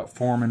was without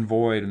form and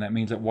void, and that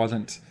means it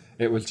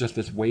was just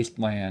this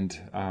wasteland,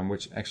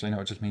 which actually,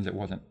 no, it just means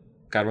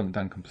God wasn't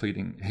done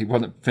completing, he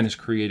wasn't finished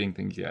creating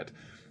things yet.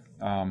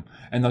 And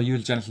they'll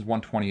use Genesis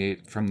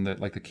 1:28 from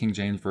the King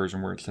James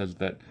Version, where it says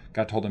that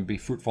God told him, be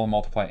fruitful and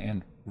multiply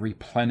and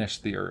replenish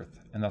the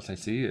earth. And they'll say,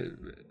 see,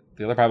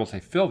 the other Bibles say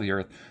fill the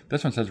earth.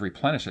 This one says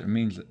replenish it. It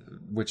means,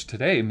 which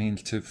today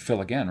means to fill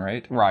again,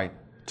 right? Right.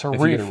 To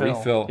if refill. You get a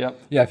refill.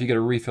 Yep. Yeah, if you get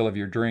a refill of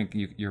your drink,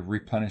 you're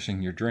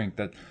replenishing your drink.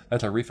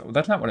 That's a refill.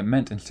 That's not what it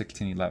meant in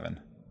 1611.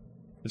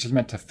 It's just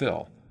meant to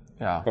fill.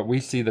 Yeah. But we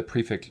see the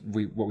prefix,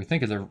 what we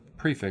think is a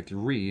prefix,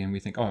 re, and we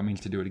think, oh, it means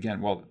to do it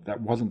again. Well,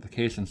 that wasn't the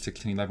case in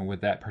 1611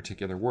 with that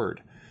particular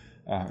word.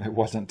 It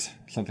wasn't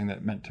something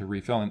that meant to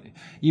refill. And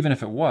even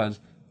if it was,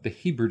 the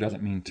Hebrew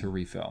doesn't mean to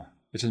refill.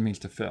 It just means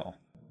to fill.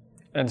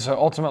 And so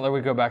ultimately we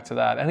go back to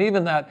that. And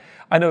even that,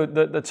 I know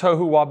the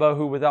tohu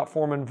wabohu, without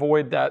form and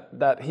void,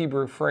 that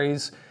Hebrew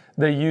phrase,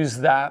 they use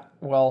that,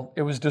 well,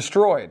 it was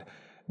destroyed.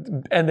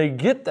 And they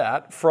get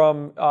that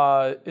from,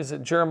 is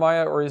it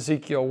Jeremiah or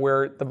Ezekiel,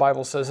 where the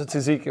Bible says, it's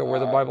Ezekiel, where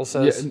the Bible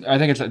says... Yeah, I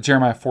think it's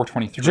Jeremiah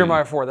 4:23.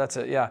 Jeremiah 4, that's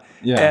it,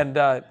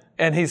 yeah.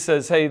 And he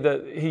says, hey,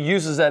 he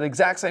uses that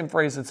exact same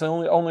phrase. It's the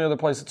only other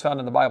place it's found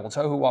in the Bible,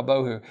 tohu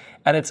wabohu.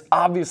 And it's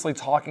obviously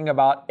talking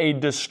about a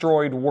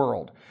destroyed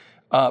world.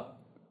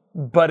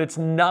 But it's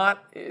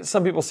not,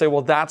 some people say,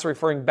 well, that's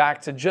referring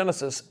back to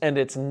Genesis, and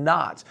it's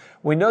not.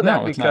 We know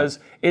that because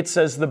it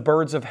says the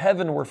birds of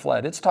heaven were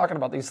fled. It's talking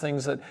about these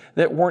things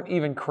that weren't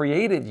even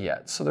created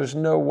yet. So there's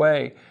no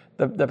way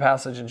the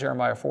passage in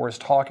Jeremiah 4 is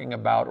talking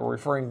about or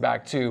referring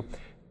back to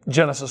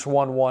Genesis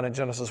 1:1 and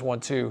Genesis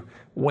 1:2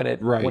 when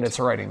it's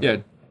writing. Yeah,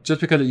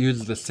 just because it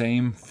uses the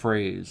same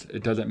phrase,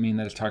 it doesn't mean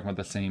that it's talking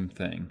about the same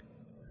thing.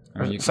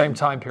 Same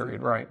time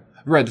period, right.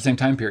 Right, the same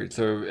time period.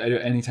 So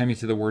anytime you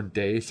see the word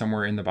day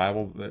somewhere in the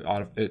Bible,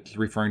 it's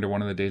referring to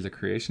one of the days of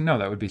creation. No,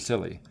 that would be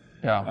silly.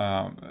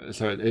 Yeah.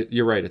 So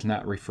you're right. It's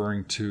not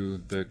referring to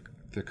the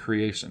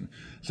creation.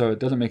 So it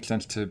doesn't make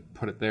sense to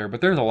put it there.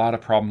 But there's a lot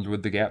of problems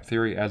with the gap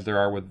theory, as there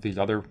are with these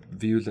other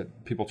views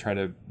that people try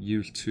to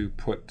use to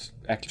put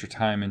extra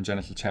time in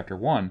Genesis chapter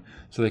 1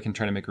 so they can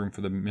try to make room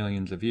for the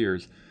millions of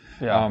years.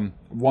 Yeah.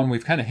 One,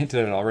 we've kind of hinted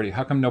at it already.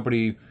 How come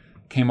nobody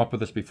came up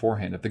with this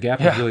beforehand? If the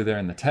gap is really there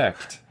in the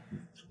text...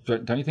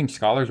 Don't you think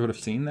scholars would have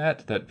seen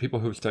that people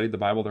who have studied the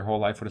Bible their whole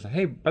life would have said,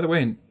 hey, by the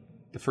way, in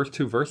the first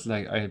two verses,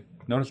 I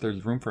noticed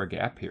there's room for a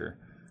gap here.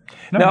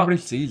 Nobody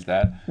sees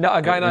that. Now,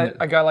 a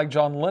guy like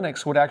John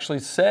Lennox would actually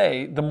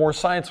say, the more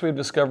science we've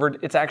discovered,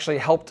 it's actually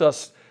helped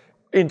us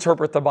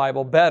interpret the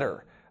Bible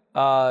better.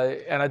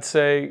 And I'd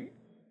say,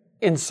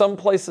 in some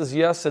places,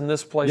 yes. In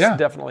this place,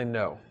 definitely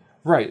no.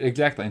 Right,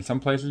 exactly. In some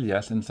places,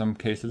 yes. In some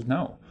cases,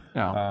 no.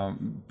 Yeah.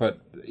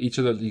 But each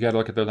of those, you got to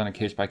look at those on a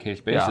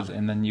case-by-case basis,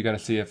 and then you got to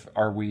see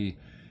are we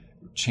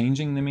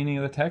changing the meaning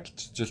of the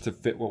text just to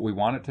fit what we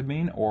want it to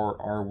mean, or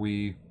are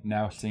we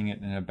now seeing it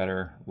in a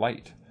better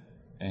light?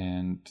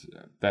 And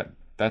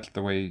that's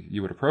the way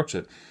you would approach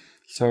it.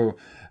 So,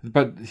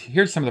 but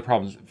here's some of the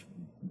problems.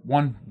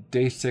 One,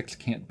 day 6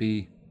 can't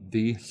be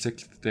the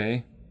 6th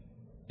day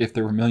if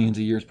there were millions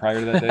of years prior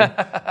to that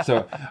day.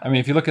 So, I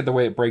mean, if you look at the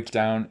way it breaks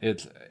down,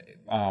 it's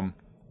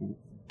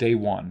day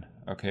 1.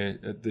 Okay,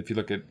 if you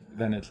look at,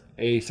 then it's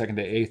a second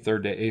day, a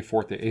third day, a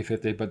fourth day, a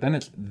fifth day, but then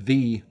it's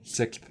the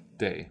 6th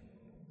day.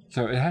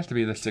 So it has to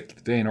be the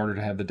 6th day in order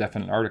to have the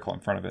definite article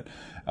in front of it.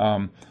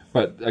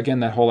 But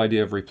again, that whole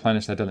idea of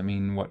replenish, that doesn't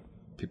mean what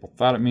people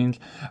thought it means.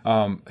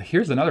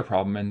 Here's another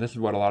problem, and this is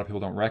what a lot of people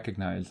don't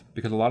recognize,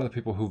 because a lot of the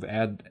people who've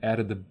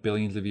added the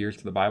billions of years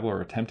to the Bible, or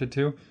attempted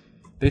to,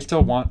 they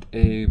still want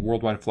a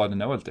worldwide flood in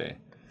Noah's day.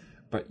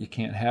 But you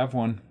can't have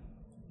one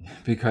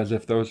because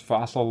if those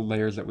fossil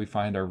layers that we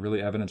find are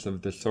really evidence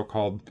of this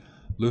so-called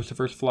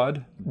Lucifer's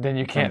flood, then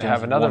you can't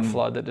have another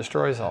flood that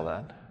destroys all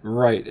that.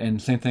 Right,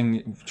 and same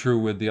thing true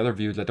with the other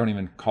views that don't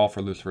even call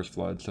for Lucifer's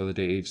flood. So the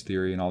day-age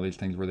theory and all these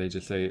things where they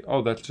just say,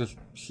 oh, that's just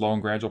slow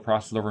and gradual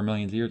process over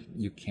millions of years.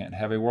 You can't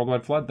have a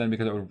worldwide flood then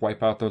because it would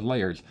wipe out those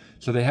layers.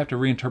 So they have to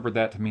reinterpret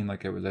that to mean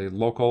like it was a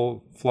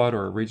local flood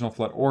or a regional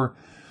flood, or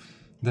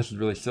this is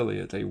really silly,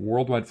 it's a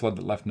worldwide flood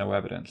that left no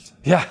evidence.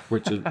 Yeah.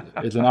 Which is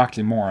an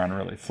oxymoron,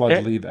 really.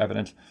 Floods leave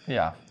evidence.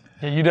 Yeah,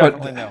 you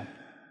definitely know.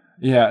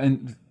 Yeah,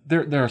 and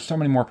there are so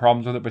many more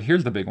problems with it, but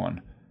here's the big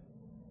one.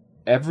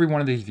 Every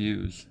one of these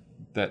views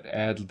that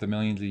adds the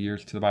millions of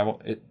years to the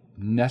Bible, it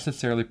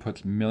necessarily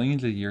puts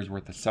millions of years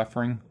worth of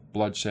suffering,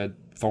 bloodshed,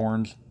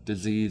 thorns,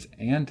 disease,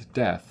 and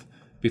death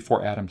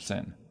before Adam's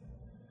sin.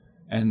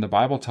 And the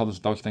Bible tells us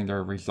those things are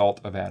a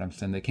result of Adam's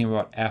sin. They came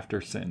about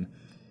after sin.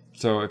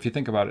 So if you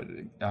think about it,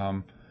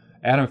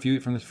 Adam, if you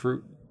eat from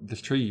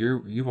this tree,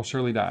 you will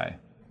surely die.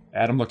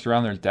 Adam looks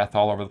around, there's death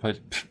all over the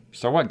place.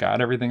 So what, God?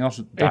 Everything else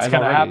dies already. It's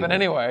going to happen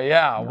anyway,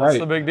 yeah. What's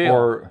the big deal?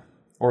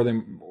 Or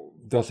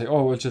they'll say,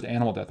 oh, it's just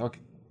animal death. Okay,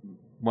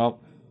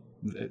 well,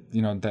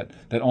 that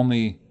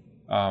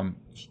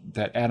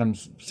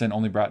Adam's sin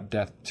only brought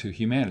death to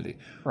humanity.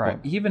 Right.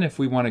 Well, even if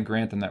we want to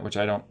grant them that, which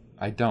I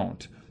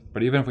don't,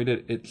 but even if we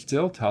did, it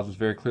still tells us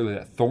very clearly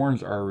that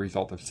thorns are a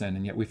result of sin,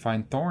 and yet we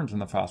find thorns in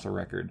the fossil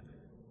record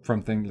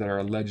from things that are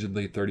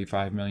allegedly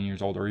 35 million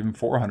years old or even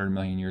 400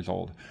 million years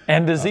old.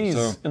 And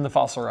disease in the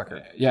fossil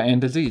record. Yeah, and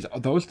disease.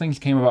 Those things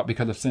came about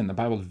because of sin. The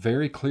Bible is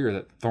very clear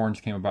that thorns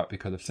came about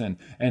because of sin.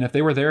 And if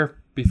they were there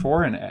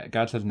before and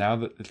God says now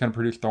that it's going to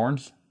produce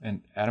thorns,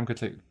 and Adam could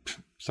say,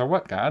 so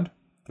what, God?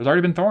 There's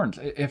already been thorns.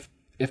 If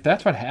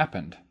that's what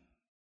happened,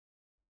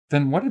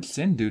 then what did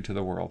sin do to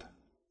the world?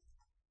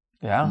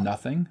 Yeah.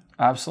 Nothing.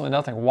 Absolutely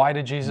nothing. Why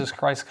did Jesus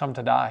Christ come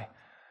to die?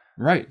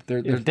 Right.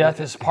 If death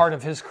is part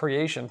of his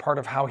creation, part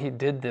of how he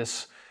did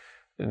this,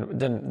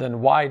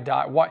 then why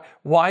die?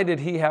 Why did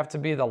he have to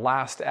be the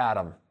last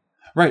Adam?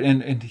 Right.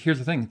 And here's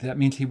the thing. That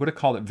means he would have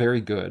called it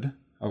very good.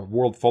 A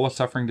world full of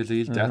suffering,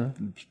 disease, death,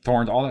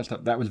 thorns, all that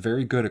stuff. That was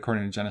very good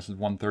according to Genesis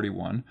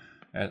 1:31.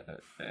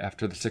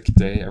 After the sixth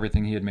day,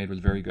 everything he had made was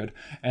very good.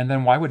 And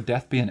then why would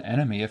death be an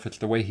enemy if it's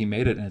the way he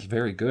made it and it's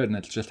very good and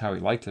it's just how he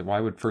liked it? Why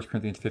would 1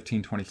 Corinthians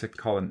 15:26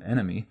 call it an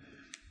enemy?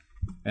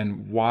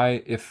 And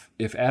why, if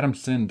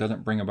Adam's sin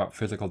doesn't bring about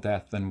physical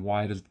death, then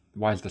why is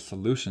the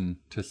solution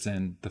to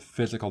sin the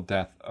physical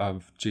death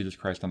of Jesus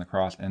Christ on the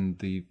cross and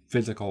the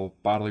physical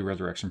bodily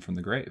resurrection from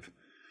the grave?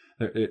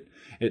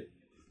 It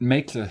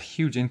makes a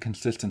huge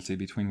inconsistency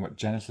between what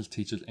Genesis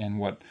teaches and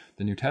what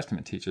the New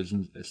Testament teaches.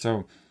 And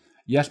so,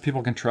 yes,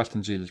 people can trust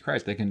in Jesus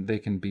Christ. They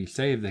can be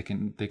saved. They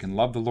can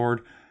love the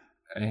Lord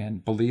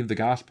and believe the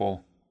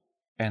gospel,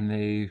 and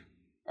they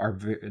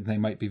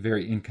might be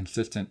very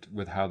inconsistent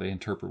with how they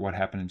interpret what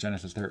happened in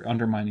Genesis. They're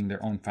undermining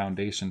their own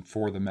foundation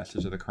for the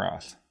message of the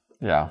cross.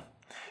 Yeah.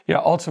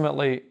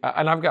 Ultimately,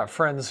 and I've got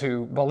friends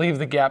who believe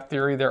the gap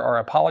theory. There are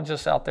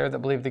apologists out there that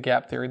believe the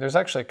gap theory. There's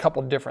actually a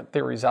couple different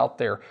theories out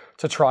there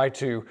to try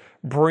to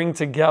bring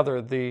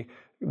together the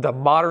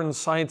modern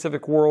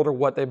scientific world, or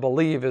what they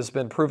believe has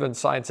been proven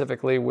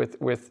scientifically with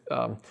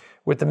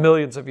the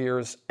millions of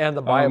years, and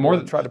the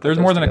Bible. There's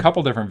more than a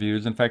couple different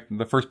views. In fact,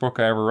 the first book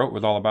I ever wrote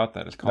was all about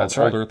that. It's called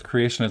Old Earth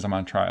Creationism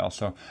on Trial.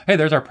 So, hey,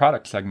 there's our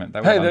product segment.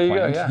 That was there you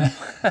go,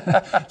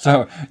 yeah.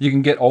 So you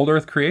can get Old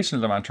Earth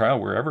Creationism on Trial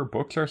wherever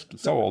books are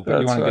sold.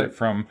 But you want to get it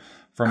from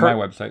my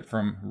website,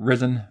 from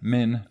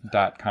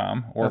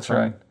risenmin.com, or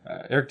from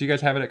Eric, do you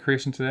guys have it at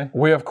Creation Today?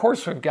 Of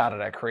course we've got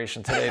it at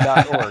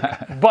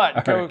creationtoday.org.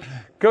 But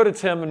go to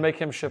Tim and make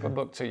him ship a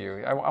book to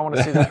you. I want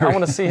to see that. I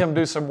want to see him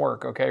do some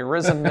work, okay?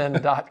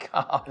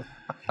 risenmin.com.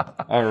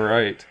 All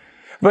right.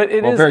 But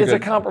it's a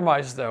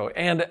compromise, though.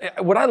 And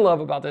what I love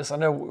about this, I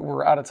know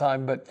we're out of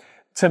time, but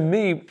to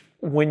me,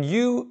 when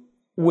you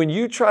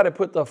try to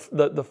put the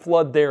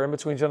flood there in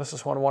between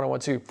Genesis 1:1 and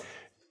 1:2,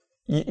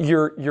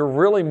 you're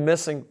really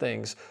missing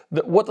things.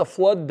 What the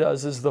flood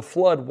does is the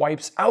flood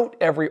wipes out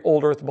every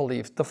old earth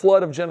belief. The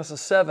flood of Genesis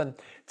 7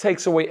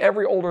 takes away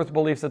every old earth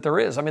belief that there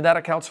is. I mean, that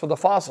accounts for the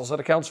fossils. That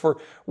accounts for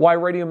why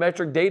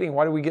radiometric dating.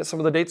 Why do we get some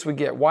of the dates we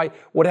get? What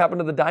happened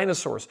to the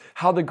dinosaurs?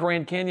 How the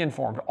Grand Canyon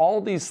formed? All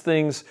these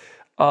things,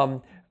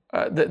 the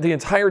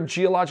entire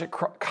geologic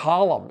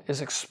column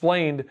is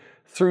explained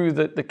through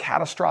the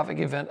catastrophic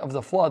event of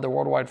the flood, the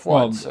worldwide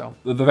flood. Well,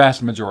 the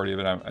vast majority of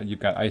it, you've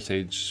got Ice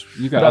Age,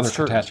 you've got other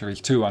catastrophes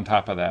too on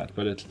top of that,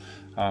 but it's,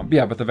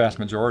 but the vast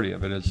majority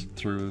of it is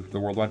through the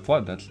worldwide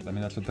flood. That's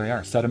what they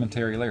are,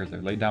 sedimentary layers.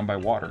 They're laid down by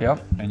water.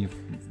 Yep. And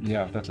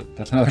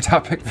that's another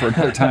topic for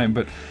another time,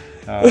 but...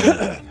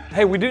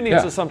 hey, we do need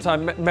to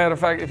sometime. Matter of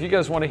fact, if you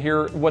guys want to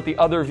hear what the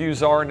other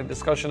views are and a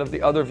discussion of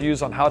the other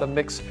views on how to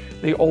mix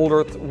the old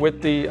earth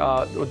with the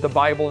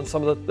Bible and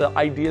some of the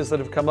ideas that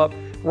have come up,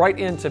 write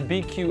into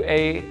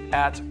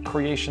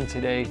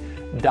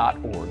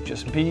bqa@creationtoday.org.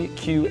 Just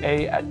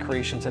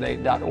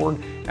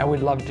bqa@creationtoday.org, and we'd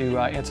love to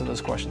answer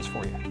those questions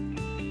for you.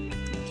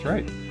 That's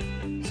right.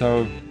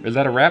 So is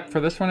that a wrap for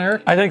this one,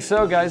 Eric? I think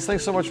so, guys.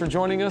 Thanks so much for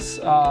joining us.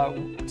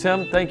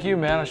 Tim, thank you,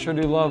 man. I sure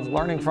do love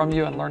learning from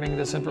you and learning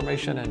this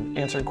information and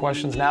answering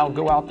questions. Now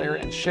go out there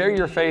and share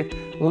your faith,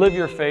 live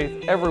your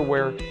faith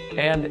everywhere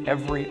and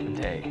every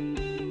day.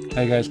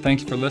 Hey guys,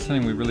 thanks for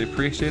listening. We really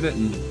appreciate it.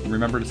 And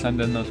remember to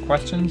send in those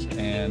questions.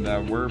 And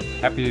we're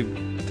happy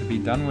to be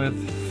done with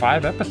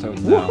 5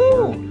 episodes now.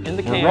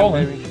 We're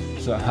rolling. Baby.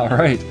 So, all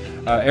right.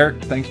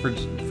 Eric, thanks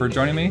for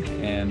joining me.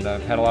 And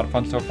I've had a lot of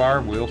fun so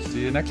far. We'll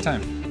see you next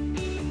time.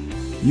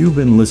 You've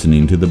been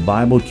listening to the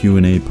Bible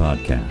Q&A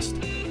podcast.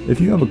 If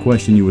you have a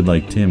question you would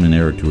like Tim and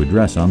Eric to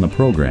address on the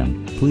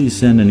program, please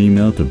send an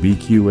email to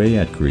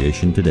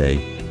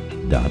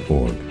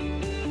bqa@creationtoday.org.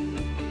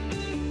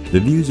 The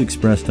views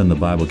expressed on the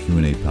Bible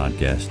Q&A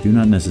podcast do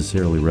not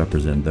necessarily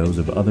represent those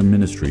of other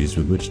ministries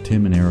with which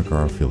Tim and Eric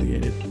are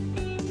affiliated.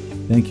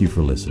 Thank you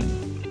for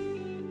listening.